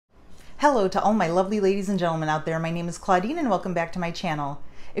Hello to all my lovely ladies and gentlemen out there. My name is Claudine and welcome back to my channel.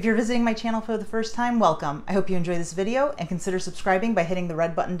 If you're visiting my channel for the first time, welcome. I hope you enjoy this video and consider subscribing by hitting the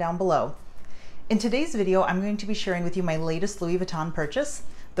red button down below. In today's video, I'm going to be sharing with you my latest Louis Vuitton purchase,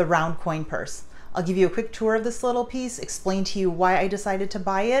 the round coin purse. I'll give you a quick tour of this little piece, explain to you why I decided to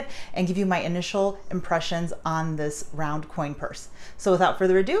buy it, and give you my initial impressions on this round coin purse. So without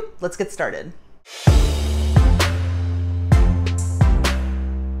further ado, let's get started.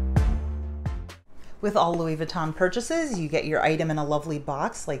 With all Louis Vuitton purchases, you get your item in a lovely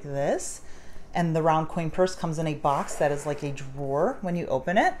box like this. And the round coin purse comes in a box that is like a drawer when you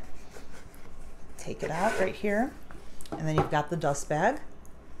open it. Take it out right here. And then you've got the dust bag.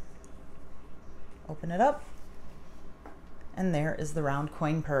 Open it up. And there is the round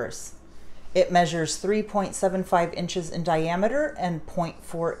coin purse. It measures 3.75 inches in diameter and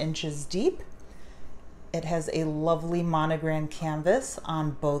 0.4 inches deep. It has a lovely monogram canvas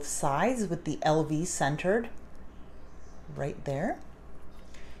on both sides with the LV centered right there.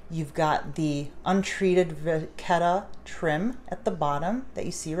 You've got the untreated vachetta trim at the bottom that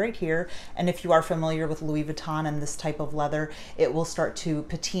you see right here. And if you are familiar with Louis Vuitton and this type of leather, it will start to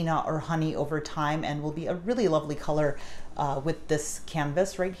patina or honey over time and will be a really lovely color with this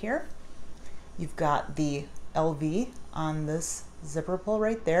canvas right here. You've got the LV on this zipper pull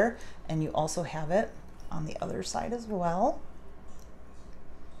right there, and you also have it on the other side as well.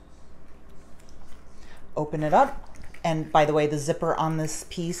 Open it up, and by the way, the zipper on this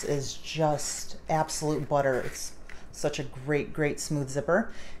piece is just absolute butter. It's such a great smooth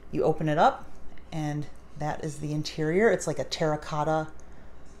zipper. You open it up and that is the interior. It's like a terracotta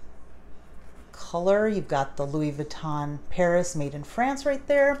color. You've got the Louis Vuitton Paris made in France right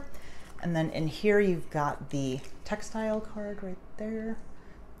there, and then in here you've got the textile card right there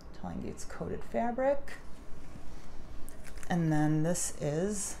telling you it's coated fabric. And then this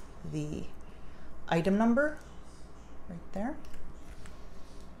is the item number right there.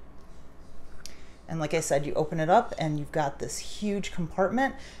 And like I said, you open it up and you've got this huge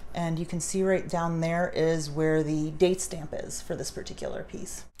compartment, and you can see right down there is where the date stamp is for this particular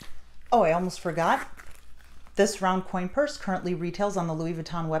piece. Oh, I almost forgot. This round coin purse currently retails on the Louis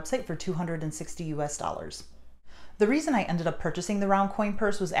Vuitton website for $260 US. The reason I ended up purchasing the round coin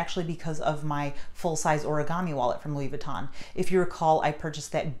purse was actually because of my full-size origami wallet from Louis Vuitton. If you recall, I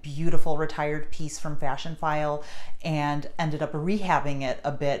purchased that beautiful retired piece from Fashion File and ended up rehabbing it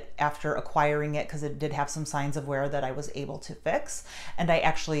a bit after acquiring it because it did have some signs of wear that I was able to fix. And I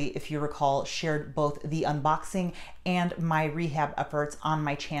actually, if you recall, shared both the unboxing and my rehab efforts on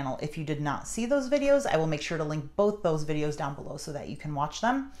my channel. If you did not see those videos, I will make sure to link both those videos down below so that you can watch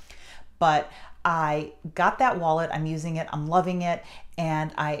them. But I got that wallet, I'm using it, I'm loving it,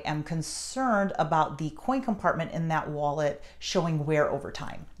 and I am concerned about the coin compartment in that wallet showing wear over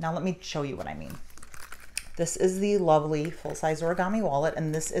time. Now let me show you what I mean. This is the lovely full-size origami wallet,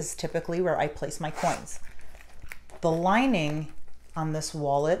 and this is typically where I place my coins. The lining on this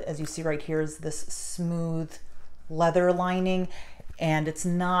wallet, as you see right here, is this smooth leather lining, and it's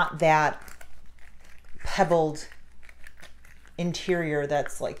not that pebbled interior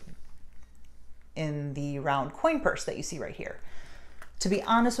that's like in the round coin purse that you see right here. To be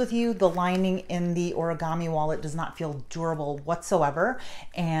honest with you, the lining in the origami wallet does not feel durable whatsoever.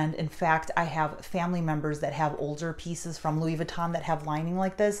 And in fact, I have family members that have older pieces from Louis Vuitton that have lining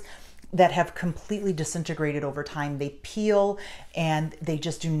like this that have completely disintegrated over time. They peel and they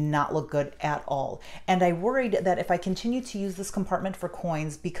just do not look good at all. And I worried that if I continue to use this compartment for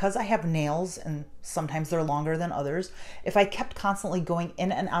coins, because I have nails and sometimes they're longer than others, if I kept constantly going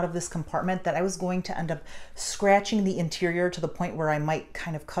in and out of this compartment, that I was going to end up scratching the interior to the point where I might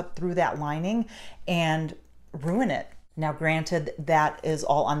kind of cut through that lining and ruin it. Now, granted, that is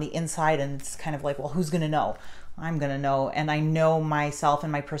all on the inside, and it's kind of like, well, who's gonna know? I'm gonna know, and I know myself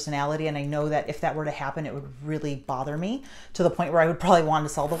and my personality, and I know that if that were to happen, it would really bother me to the point where I would probably want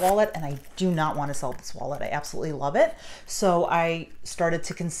to sell the wallet, and I do not want to sell this wallet. I absolutely love it. So I started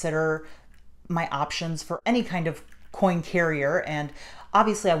to consider my options for any kind of coin carrier, and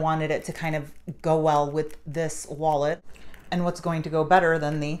obviously I wanted it to kind of go well with this wallet. And what's going to go better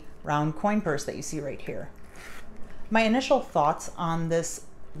than the round coin purse that you see right here? My initial thoughts on this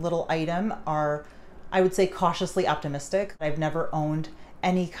little item are, I would say, cautiously optimistic. I've never owned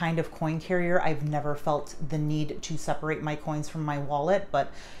any kind of coin carrier. I've never felt the need to separate my coins from my wallet,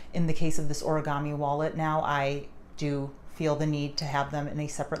 but in the case of this origami wallet now, I do feel the need to have them in a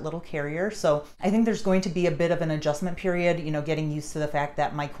separate little carrier. So I think there's going to be a bit of an adjustment period, you know, getting used to the fact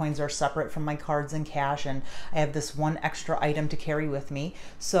that my coins are separate from my cards and cash, and I have this one extra item to carry with me.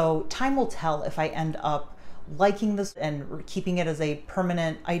 So time will tell if I end up liking this and keeping it as a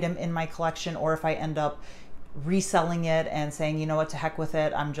permanent item in my collection, or if I end up reselling it and saying, you know what, to heck with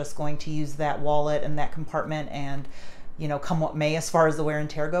it, I'm just going to use that wallet and that compartment and, you know, come what may as far as the wear and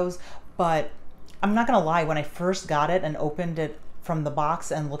tear goes. But I'm not gonna lie, when I first got it and opened it from the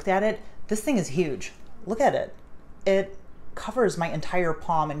box and looked at it, this thing is huge. Look at it. It covers my entire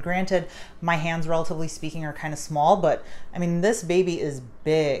palm, and granted, my hands, relatively speaking, are kind of small, but I mean, this baby is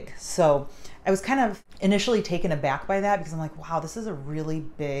big. So I was kind of initially taken aback by that, because I'm like, wow, this is a really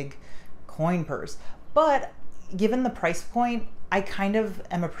big coin purse. But given the price point, I kind of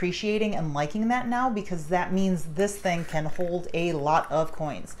am appreciating and liking that now, because that means this thing can hold a lot of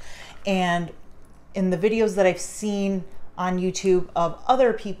coins. And in the videos that I've seen on YouTube of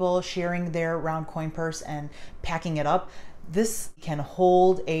other people sharing their round coin purse and packing it up, this can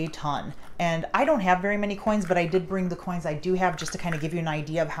hold a ton. And I don't have very many coins, but I did bring the coins I do have just to kind of give you an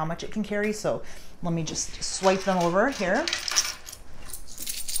idea of how much it can carry. So let me just swipe them over here.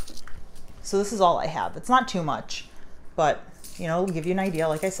 So this is all I have. It's not too much, but you know, it'll give you an idea.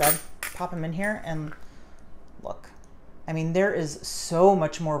 Like I said, pop them in here and look. I mean, there is so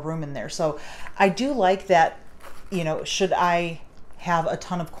much more room in there. So I do like that, you know, should I have a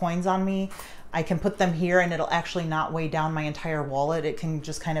ton of coins on me, I can put them here and it'll actually not weigh down my entire wallet. It can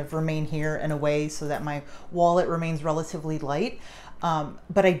just kind of remain here in a way so that my wallet remains relatively light.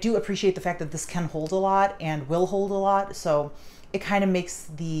 But I do appreciate the fact that this can hold a lot and will hold a lot. So it kind of makes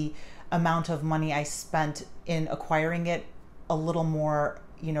the amount of money I spent in acquiring it a little more,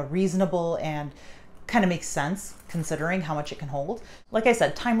 you know, reasonable, and kind of makes sense considering how much it can hold. Like I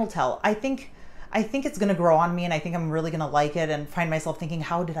said, time will tell. I think it's going to grow on me, and I think I'm really going to like it and find myself thinking,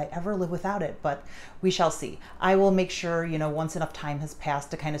 how did I ever live without it? But we shall see. I will make sure, you know, once enough time has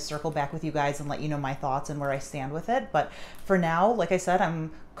passed to kind of circle back with you guys and let you know my thoughts and where I stand with it. But for now, like I said,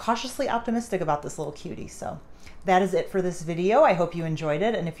 I'm cautiously optimistic about this little cutie. So that is it for this video. I hope you enjoyed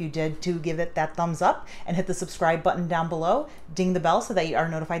it. And if you did, do give it that thumbs up and hit the subscribe button down below. Ding the bell so that you are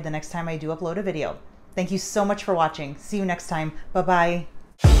notified the next time I do upload a video. Thank you so much for watching. See you next time.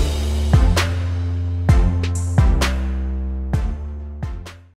 Bye-bye.